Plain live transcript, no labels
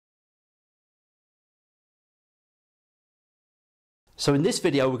So in this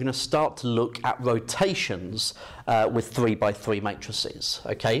video we're going to start to look at rotations with 3x3 matrices,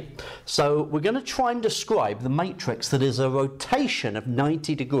 okay? So we're going to try and describe the matrix that is a rotation of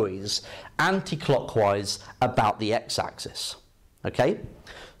 90 degrees anti-clockwise about the x-axis, okay?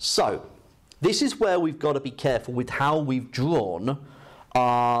 So this is where we've got to be careful with how we've drawn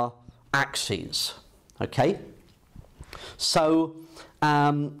our axes, okay? So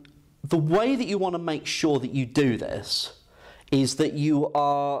the way that you want to make sure that you do this is that you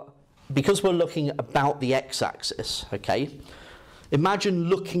are, because we're looking about the x-axis, okay, imagine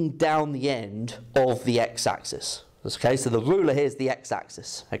looking down the end of the x-axis, okay, so the ruler here is the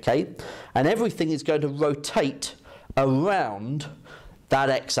x-axis, okay, and everything is going to rotate around that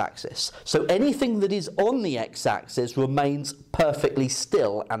x-axis. So anything that is on the x-axis remains perfectly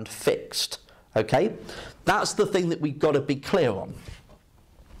still and fixed, okay? That's the thing that we've got to be clear on.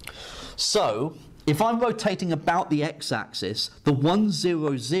 So if I'm rotating about the x-axis, the 1,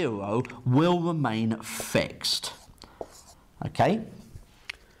 0, 0 will remain fixed, okay?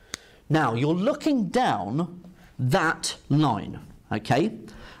 Now, you're looking down that line, okay?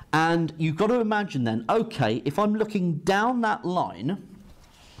 And you've got to imagine then, okay, if I'm looking down that line,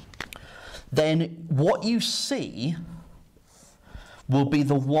 then what you see will be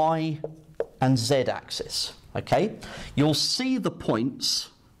the y and z axis, okay? You'll see the points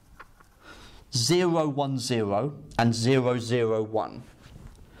 0, 1, 0 and 0, 0, 1.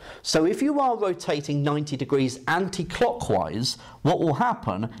 So if you are rotating 90 degrees anti-clockwise, what will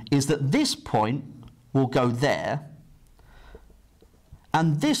happen is that this point will go there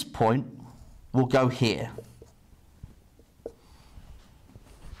and this point will go here.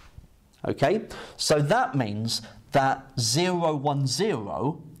 Okay, so that means that 0, 1,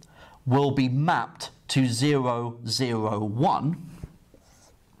 0 will be mapped to 0, 0, 1.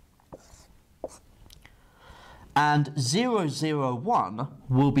 And 0, 0, 1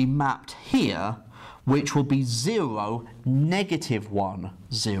 will be mapped here, which will be 0, negative 1,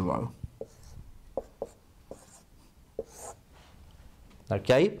 0.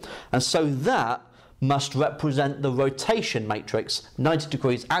 Okay, and so that must represent the rotation matrix 90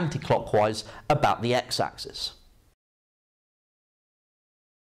 degrees anti-clockwise about the x-axis.